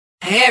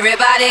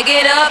Everybody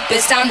get up,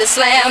 it's time to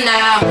slam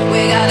now.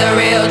 We got the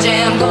real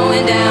jam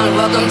going down.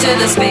 Welcome to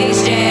the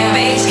Space Jam.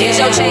 Here's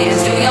your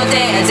chance, do your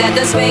dance at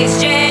the Space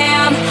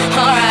Jam.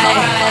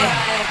 Alright.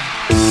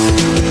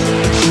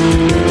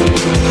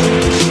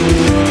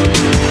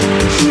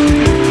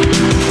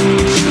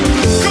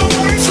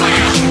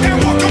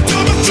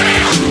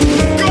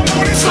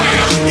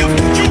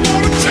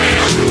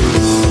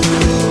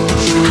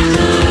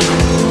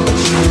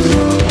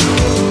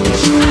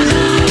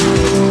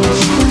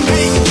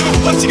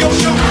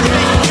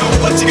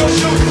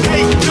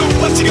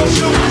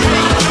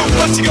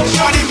 What you gon'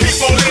 party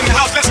people in the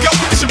house, let's go.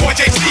 It's your boy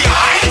JC,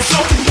 alright? So,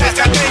 pass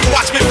that thing,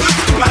 watch me flip.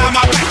 Behind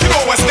my back, you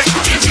know what's next.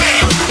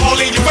 Jam, all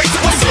in your face,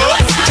 what's up?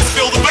 Just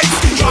feel the bass,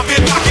 drop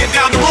it, knock it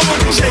down the room.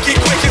 Shake it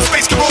quick and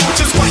space can roll.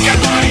 Just work that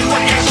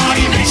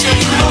body, make sure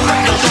you don't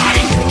hurt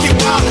nobody. Get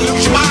wild and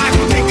lose your mind,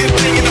 take this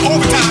thing into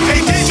overtime.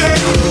 Hey DJ,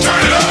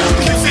 turn it up,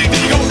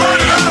 QCD gon' burn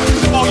it up.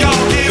 Come on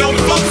y'all, get on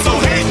the floor, so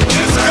hey,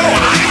 let's go,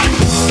 alright?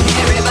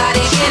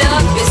 Everybody get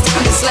up, it's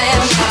time to slam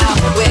now.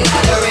 We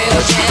got a real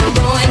jam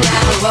going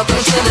down.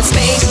 Welcome to the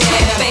Space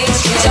Jam.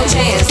 Here's your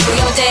chance, do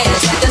your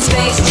dance at the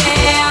Space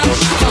Jam.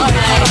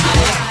 Alright.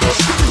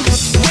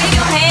 Wave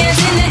your hands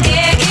in the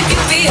air if you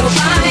feel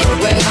fine.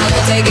 We're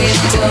gonna take it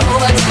into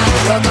overtime.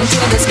 Welcome to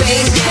the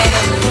Space Jam.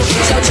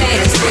 Here's your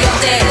chance, do your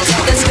dance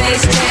at the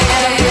Space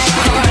Jam.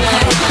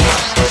 Alright.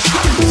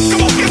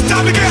 Come on, it's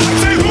time to get hot,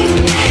 say who?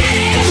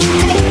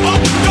 Come on,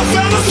 your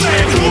fellas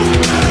say who?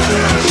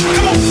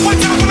 Come on, one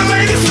time for the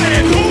ladies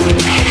say who?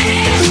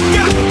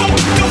 Yeah,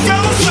 your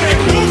fellas say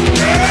who?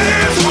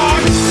 It's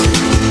hard.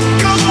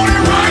 Come on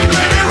and run,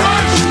 baby,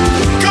 run.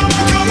 Come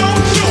on,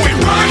 do it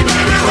right,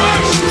 baby, run.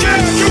 Yeah,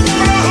 you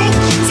wanna hoop,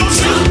 so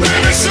shoot,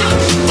 baby, shoot.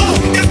 Oh,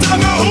 it's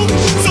time to hoop,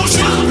 so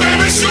shoot,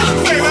 baby, shoot,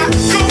 baby.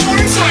 Come on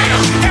and slam,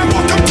 and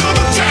welcome to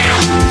the jam.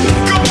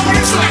 Come on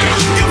and slam,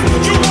 if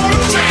you wanna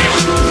jam.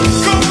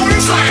 Come on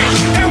and slam,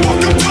 and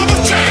welcome to the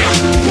jam.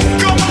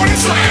 Come on and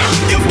slam,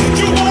 if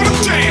you wanna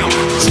jam.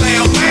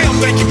 Slam, bam,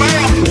 thank you,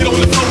 ma'am. Get on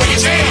the floor and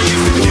jam.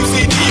 It's the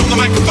QCD on the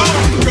microphone.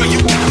 Girl, you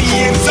got me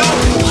in the zone.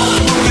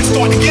 Let's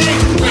start the game.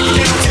 Break it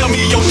down, tell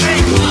me your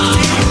name.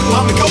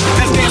 I'm the goat,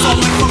 let's dance all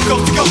night from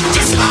coast to coast.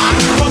 Just slide,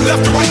 from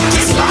left to right,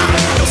 just slide.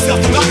 Yourself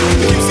a knock,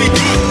 the QCD,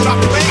 drop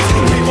the bass.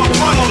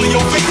 3-1-1, all in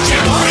your face,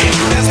 jam on it.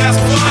 Let's have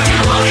some fun.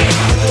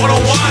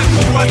 One-on-one,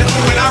 you run the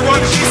hoop and I run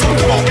the beat, so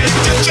come on, baby,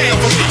 just jam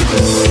for me.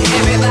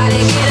 Everybody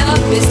get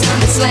up, it's time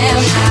to slam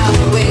now.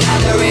 We got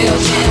the real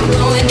jam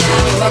going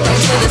down. Welcome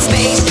to the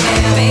Space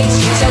Jam.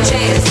 Here's your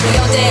chance, do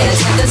your dance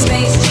at the Space